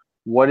haven't.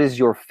 What is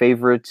your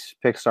favorite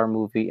Pixar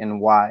movie and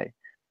why?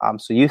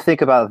 So you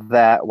think about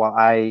that while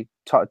I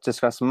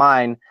discuss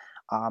mine.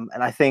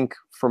 And I think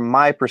from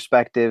my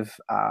perspective,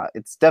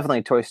 it's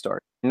definitely Toy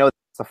Story. I know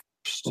it's the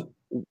first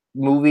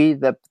movie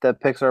that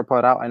Pixar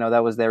put out. I know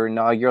that was their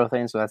inaugural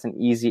thing, so that's an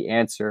easy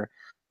answer.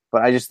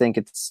 But I just think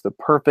it's the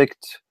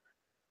perfect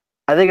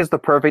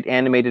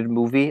animated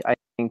movie. I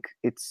think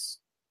it's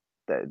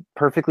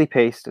perfectly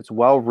paced. It's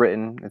well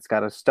written. It's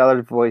got a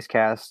stellar voice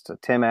cast: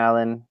 Tim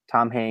Allen,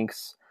 Tom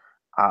Hanks.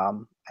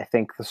 I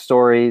think the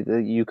story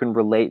that you can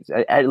relate,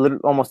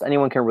 almost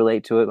anyone can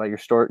relate to it. Like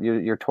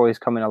your toys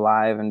coming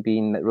alive and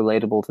being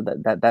relatable to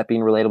that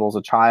being relatable as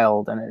a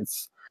child, and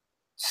it's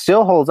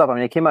still holds up. I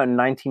mean, it came out in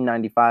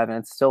 1995, and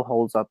it still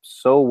holds up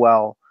so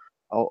well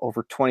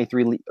over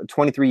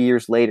 23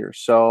 years later.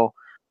 So,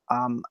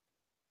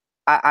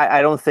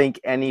 I don't think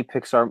any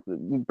Pixar,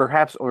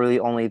 perhaps really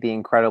only The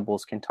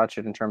Incredibles, can touch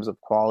it in terms of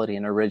quality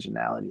and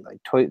originality.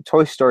 Like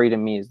Toy Story to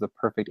me is the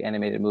perfect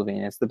animated movie,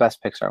 and it's the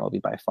best Pixar movie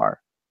by far.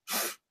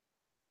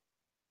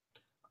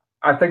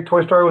 I think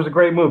Toy Story was a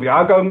great movie.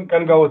 I'm going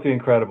to go with The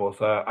Incredibles.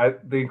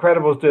 The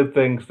Incredibles did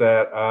things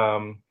that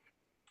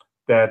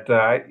that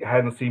I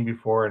hadn't seen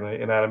before in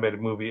an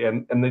animated movie,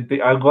 and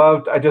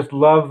I just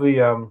love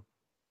the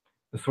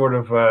sort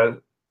of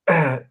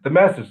the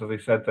message that they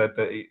said that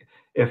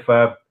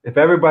if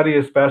everybody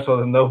is special,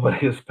 then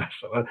nobody is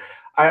special. And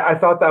I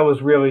thought that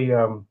was really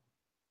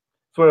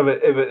sort of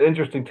an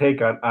interesting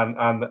take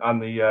on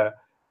the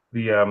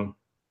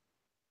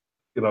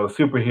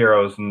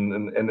superheroes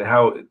and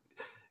how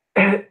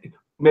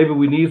maybe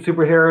we need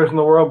superheroes in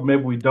the world,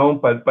 maybe we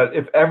don't. But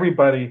if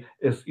everybody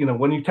is,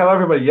 when you tell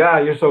everybody, yeah,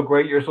 you're so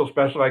great, you're so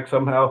special, like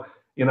somehow,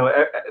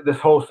 this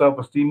whole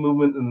self-esteem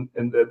movement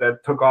and that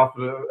took off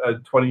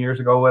 20 years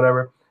ago,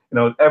 whatever.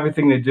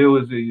 Everything they do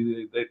is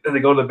they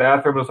go to the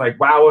bathroom. It's like,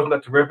 wow, wasn't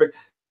that terrific?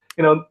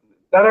 Not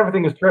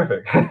everything is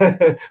terrific.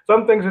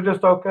 Some things are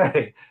just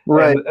okay.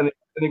 Right. And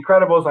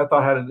Incredibles, I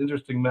thought, had an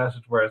interesting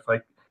message where it's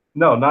like,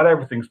 no, not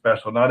everything's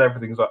special, not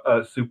everything's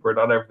super,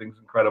 not everything's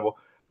incredible,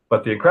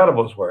 but the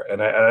Incredibles were,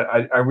 and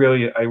I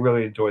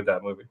really enjoyed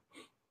that movie.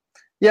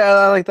 Yeah,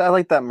 I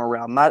like that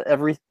morale. Not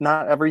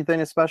everything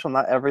is special,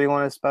 not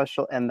everyone is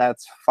special, and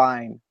that's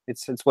fine.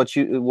 It's what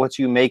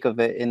you make of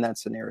it in that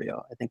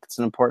scenario. I think it's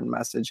an important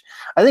message.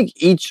 I think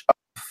each of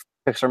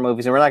Pixar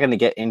movies, and we're not going to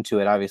get into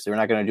it, obviously, we're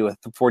not going to do a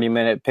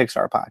 40-minute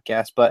Pixar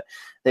podcast, but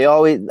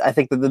I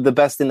think the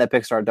best thing that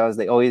Pixar does,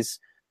 they always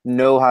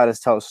know how to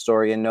tell a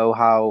story and know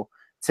how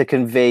to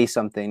convey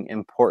something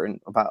important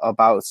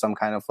about some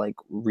kind of like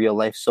real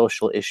life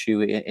social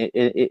issue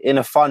in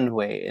a fun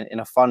way, in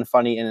a fun,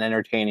 funny, and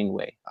entertaining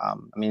way. I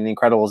mean, The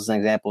Incredibles is an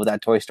example of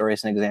that. Toy Story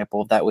is an example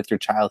of that with your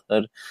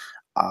childhood.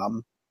 I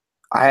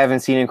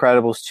haven't seen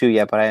Incredibles 2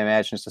 yet, but I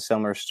imagine it's a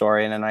similar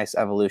story and a nice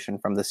evolution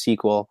from the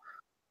sequel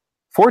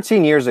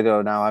 14 years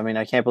ago now. I mean,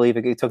 I can't believe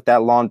it took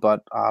that long,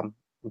 but I'm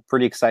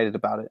pretty excited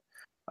about it.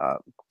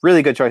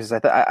 Really good choices.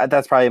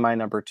 That's probably my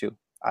number 2.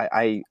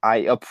 I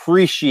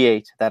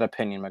appreciate that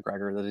opinion,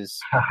 McGregor. That is,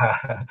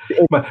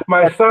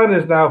 my son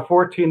is now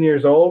 14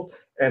 years old,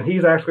 and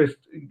he's actually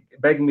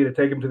begging me to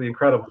take him to The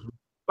Incredibles.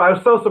 I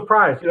was so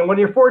surprised. When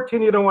you're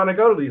 14, you don't want to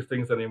go to these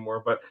things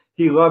anymore. But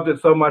he loved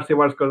it so much, he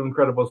wants to go to The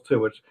Incredibles too,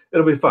 which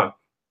it'll be fun.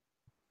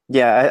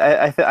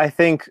 Yeah, I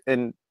think,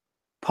 and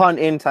pun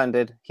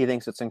intended, he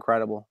thinks it's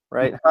incredible,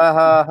 right?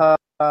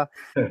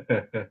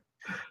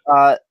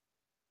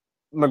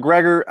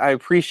 McGregor, I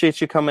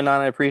appreciate you coming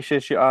on. I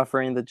appreciate you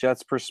offering the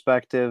Jets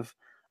perspective.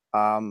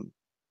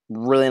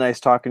 Really nice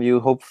talking to you.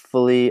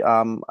 Hopefully,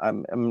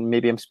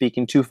 maybe I'm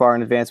speaking too far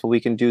in advance, but we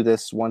can do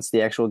this once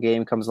the actual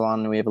game comes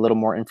along and we have a little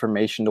more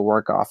information to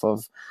work off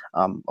of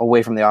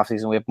away from the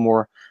offseason. We have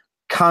more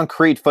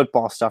concrete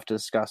football stuff to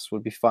discuss.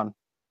 Would be fun.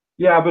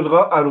 Yeah,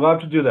 I'd love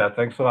to do that.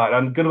 Thanks a lot.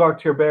 And good luck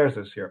to your Bears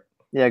this year.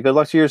 Yeah, good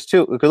luck to yours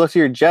too. Good luck to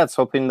your Jets.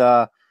 Hoping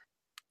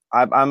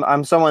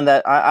I'm someone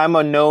that I'm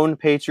a known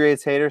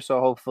Patriots hater, so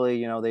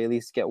hopefully, they at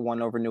least get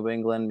one over New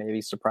England,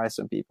 maybe surprise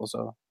some people.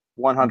 So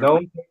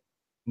 100.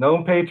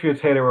 Known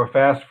Patriots hater, we're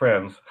fast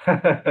friends.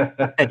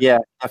 Yeah,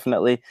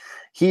 definitely.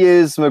 He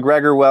is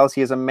McGregor Wells.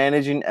 He is a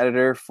managing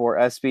editor for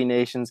SB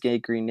Nation's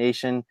Gang Green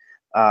Nation.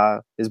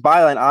 His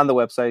byline on the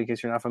website, in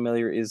case you're not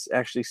familiar, is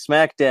actually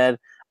smack dead.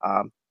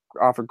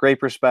 Offer great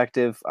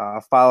perspective.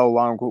 Follow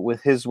along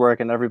with his work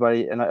and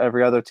everybody and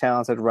every other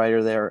talented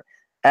writer there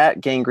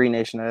at Gang Green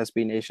Nation, at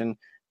SB Nation.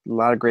 A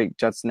lot of great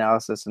Jets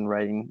analysis and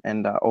writing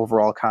and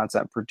overall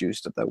content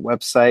produced at the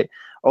website.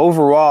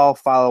 Overall,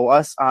 follow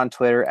us on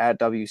Twitter at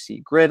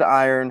WC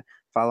Gridiron.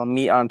 Follow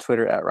me on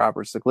Twitter at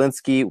Robert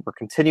Zaglinski. We're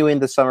continuing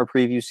the summer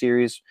preview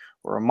series.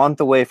 We're a month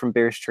away from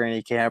Bears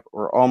training camp.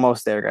 We're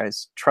almost there,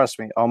 guys. Trust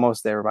me,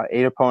 almost there. About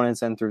 8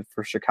 opponents in through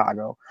for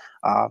Chicago.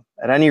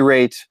 At any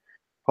rate,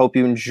 hope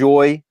you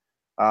enjoy.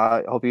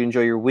 Hope you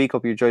enjoy your week.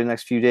 Hope you enjoy the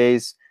next few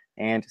days.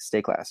 And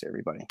stay classy,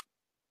 everybody.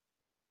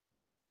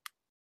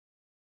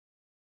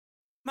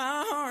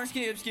 My heart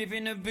skips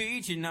skipping the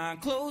beat. You're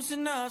not close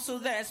enough, so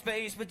that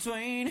space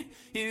between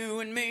you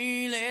and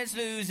me, let's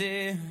lose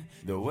it.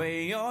 The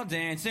way you're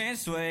dancing,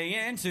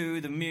 swaying to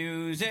the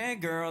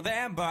music, girl,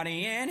 that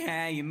body and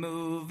how you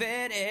move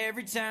it.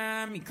 Every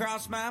time you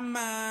cross my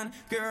mind,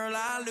 girl,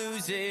 I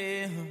lose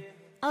it.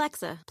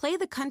 Alexa, play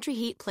the Country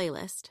Heat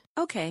playlist.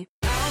 Okay.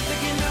 I don't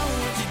think you know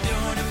what you're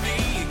doing to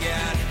me. You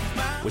got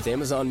my... With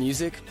Amazon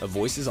Music, a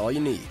voice is all you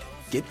need.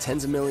 Get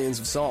tens of millions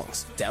of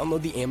songs.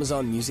 Download the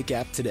Amazon Music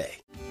app today.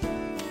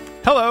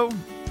 Hello,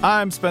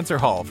 I'm Spencer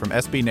Hall from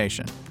SB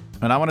Nation,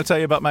 and I want to tell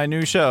you about my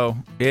new show,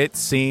 It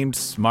Seemed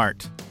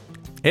Smart.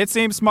 It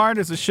Seemed Smart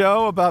is a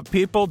show about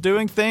people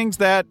doing things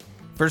that,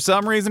 for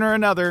some reason or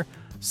another,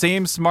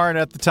 seem smart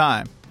at the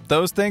time.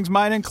 Those things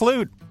might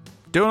include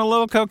doing a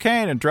little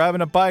cocaine and driving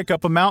a bike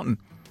up a mountain.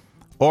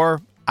 Or,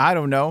 I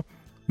don't know,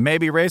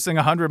 maybe racing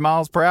 100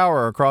 miles per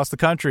hour across the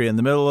country in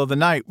the middle of the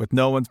night with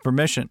no one's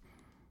permission.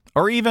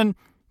 Or even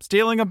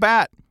stealing a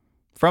bat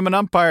from an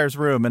umpire's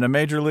room in a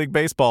Major League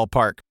Baseball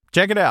park.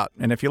 Check it out,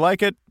 and if you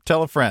like it,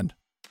 tell a friend.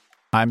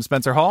 I'm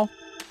Spencer Hall.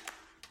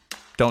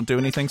 Don't do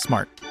anything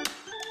smart.